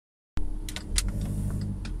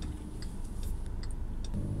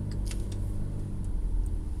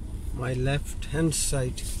My left hand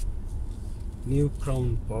side, New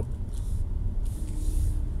Crown Pub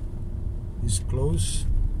is closed.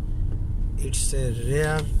 It's a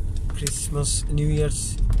rare Christmas New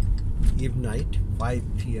Year's Eve night, 5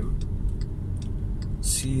 p.m.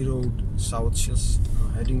 Sea Road, South Chess,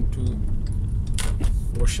 heading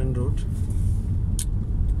to Ocean Road.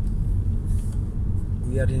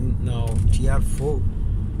 We are in now TR4.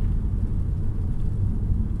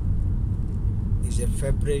 Is a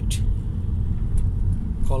favorite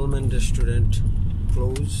Coleman restaurant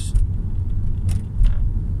close.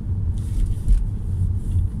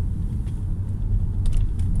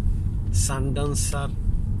 Sundancer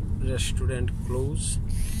restaurant close.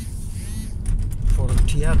 For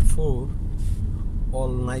TR4, all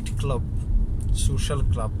nightclub, social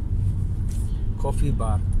club, coffee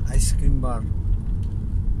bar, ice cream bar,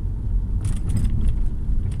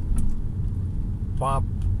 pub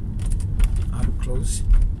are closed.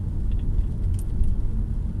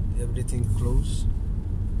 Everything closed.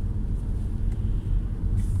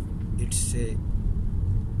 It's a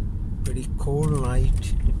very cold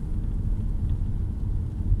night.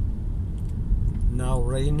 Now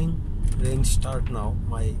raining. Rain start now.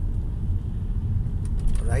 My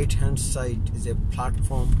right hand side is a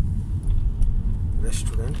platform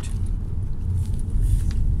restaurant.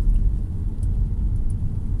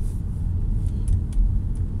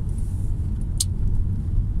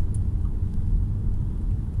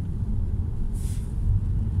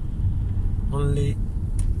 Only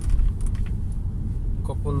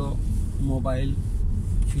couple of mobile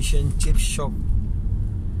fish and chip shop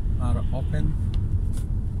are open.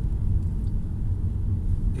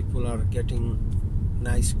 People are getting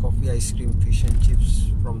nice coffee, ice cream, fish and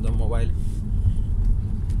chips from the mobile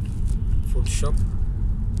food shop.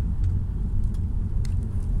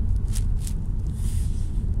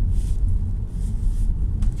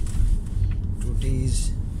 Today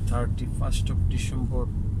is 31st of December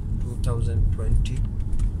 2020,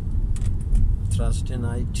 Thursday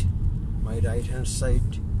night. My right hand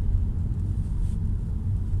side,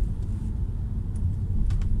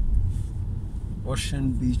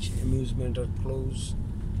 Ocean Beach Amusement are closed.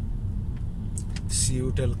 Sea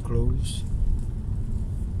Hotel closed.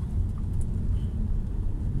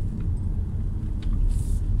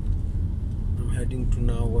 I'm heading to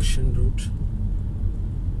now Ocean Route.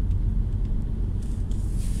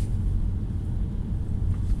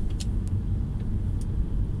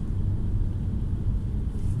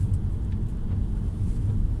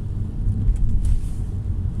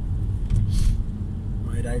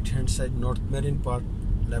 Right hand side North Marine Park,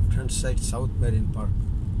 left hand side South Marine Park.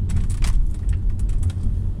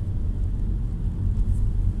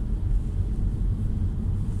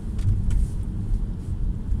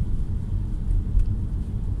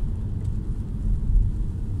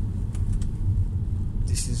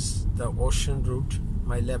 This is the Ocean Route.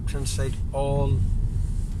 My left hand side all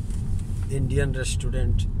Indian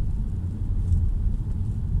restaurant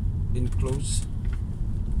been closed.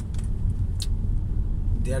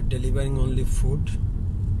 They are delivering only food.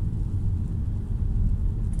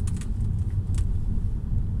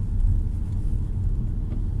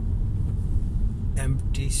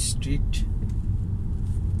 Empty street.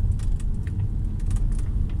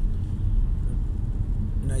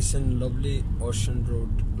 Nice and lovely Ocean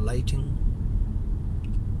Road lighting.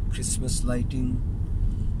 Christmas lighting.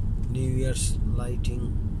 New Year's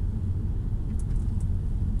lighting.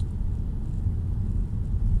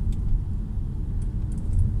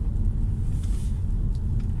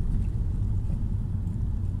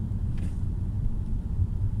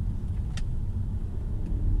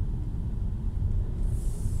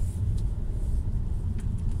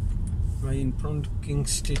 In front King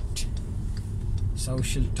Street, South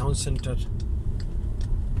Shield Town Center.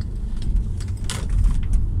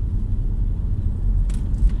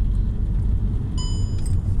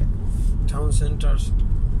 Town Centers,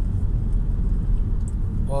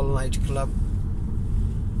 all night club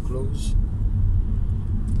closed.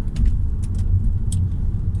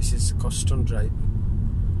 This is Coston Drive.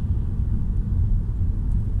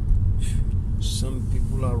 Some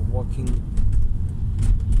people are walking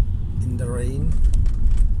in the rain.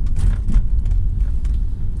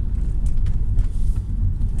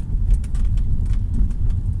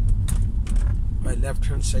 My left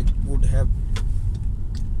hand side would have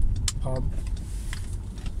pub.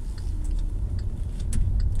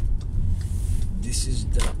 This is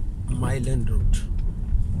the Mile End Route.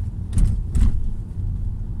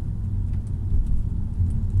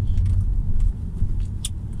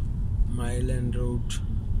 Mile End Road,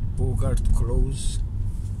 Bogart Close.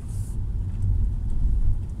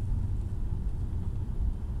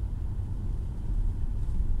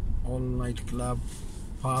 all night club,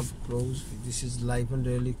 pub closed. This is Live and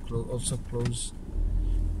Really also closed.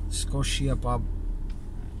 Scotia pub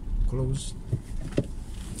closed.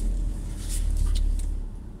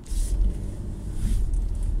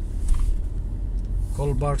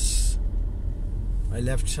 Colbert's, my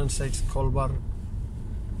left hand side is Colbert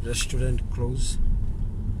restaurant closed.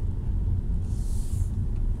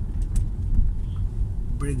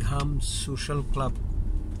 Brigham Social Club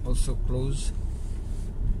also closed.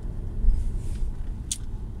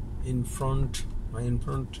 In front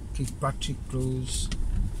Kirkpatrick closed.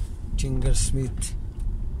 Tingersmith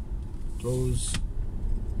closed.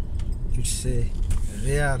 It's a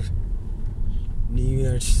rare New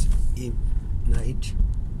Year's Eve night.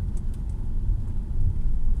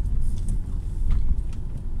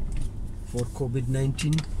 For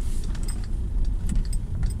COVID-19,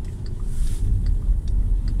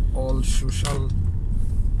 all social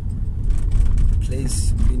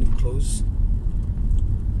places been closed.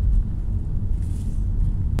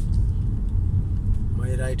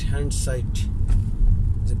 My right hand side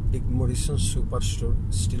is a big Morrison superstore,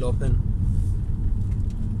 still open.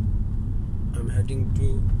 I'm heading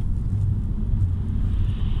to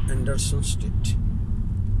Anderson Street.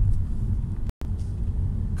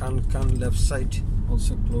 Can left side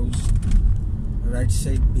also closed. Right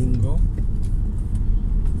side Bingo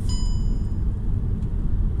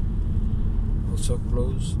also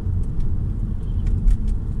closed.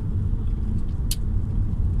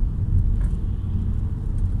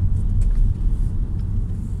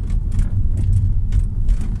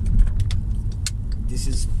 This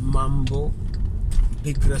is Mambo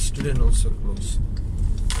big restaurant also closed.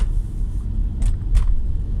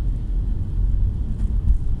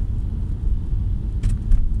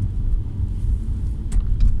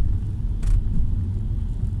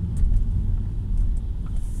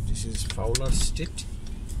 This is Fowler Street.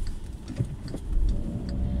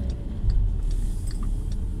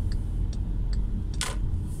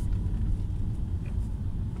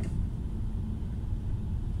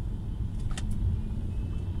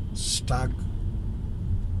 Stag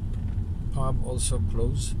pub also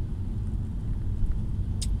closed.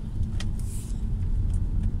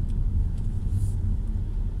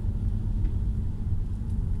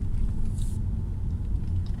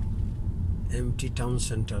 Empty town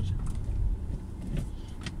center.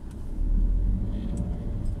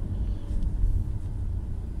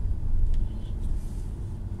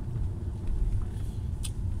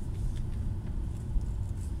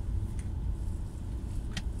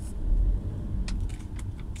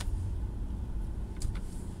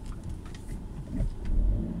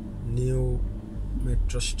 New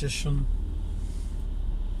metro station.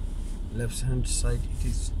 Left hand side it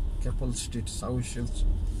is Capel Street, South Shields.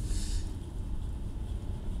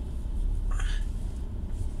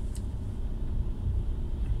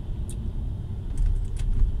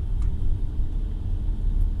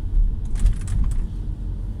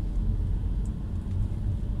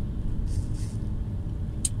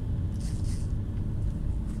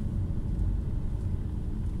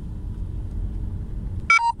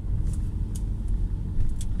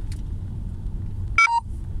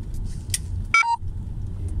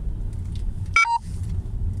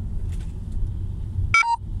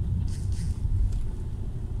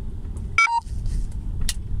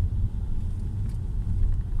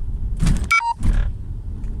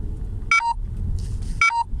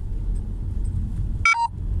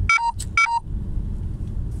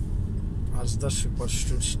 The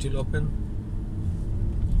superstore still open.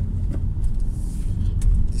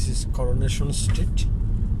 This is Coronation Street.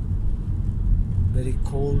 Very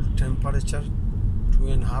cold temperature,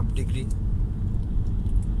 2.5 degrees.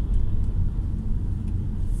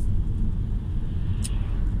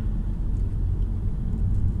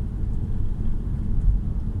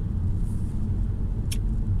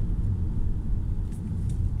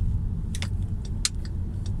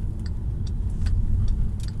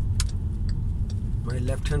 My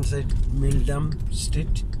left hand side Mildam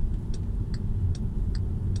Street.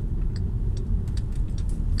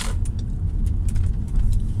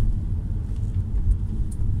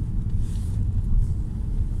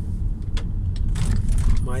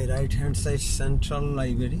 My right hand side Central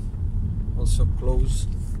Library also closed.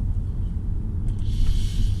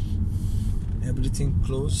 Everything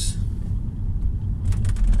closed.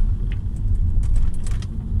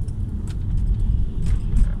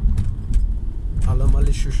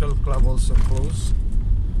 Alamali Social Club also closed.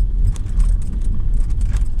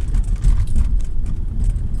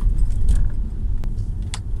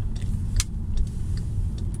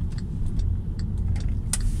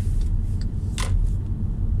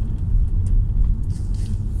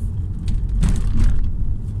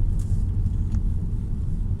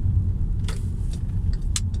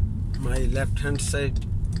 My left hand side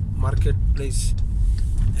marketplace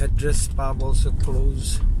address pub also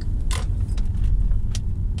closed.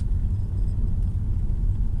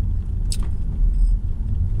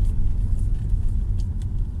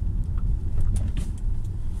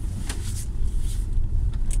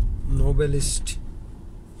 Novelist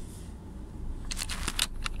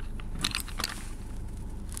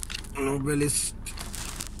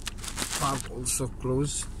pub also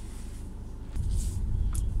closed.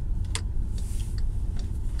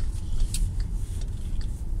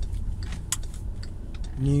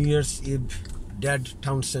 New Year's Eve dead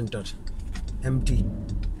town center empty,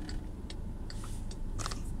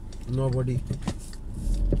 nobody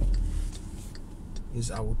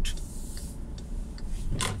is out.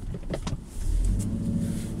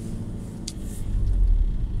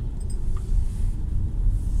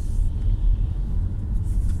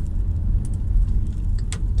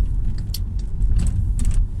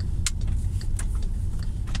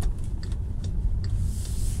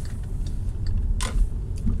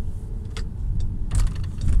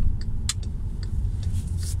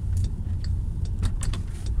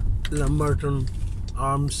 Lumberton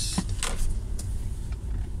Arms,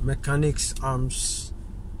 Mechanics Arms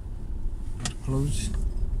are closed.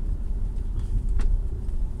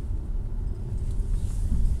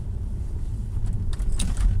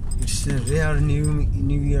 It's a rare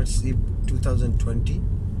New Year's Eve 2020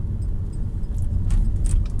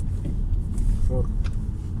 for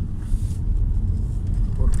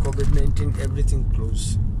COVID-19. Everything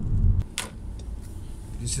closed.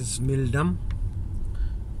 This is Mildam.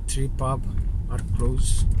 3 pub are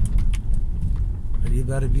closed.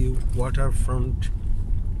 Riverview Waterfront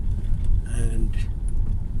and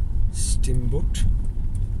Steamboat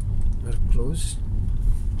are closed.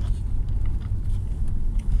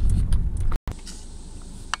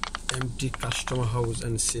 Empty Customer House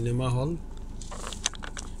and Cinema Hall,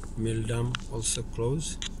 Mildam also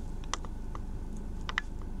closed.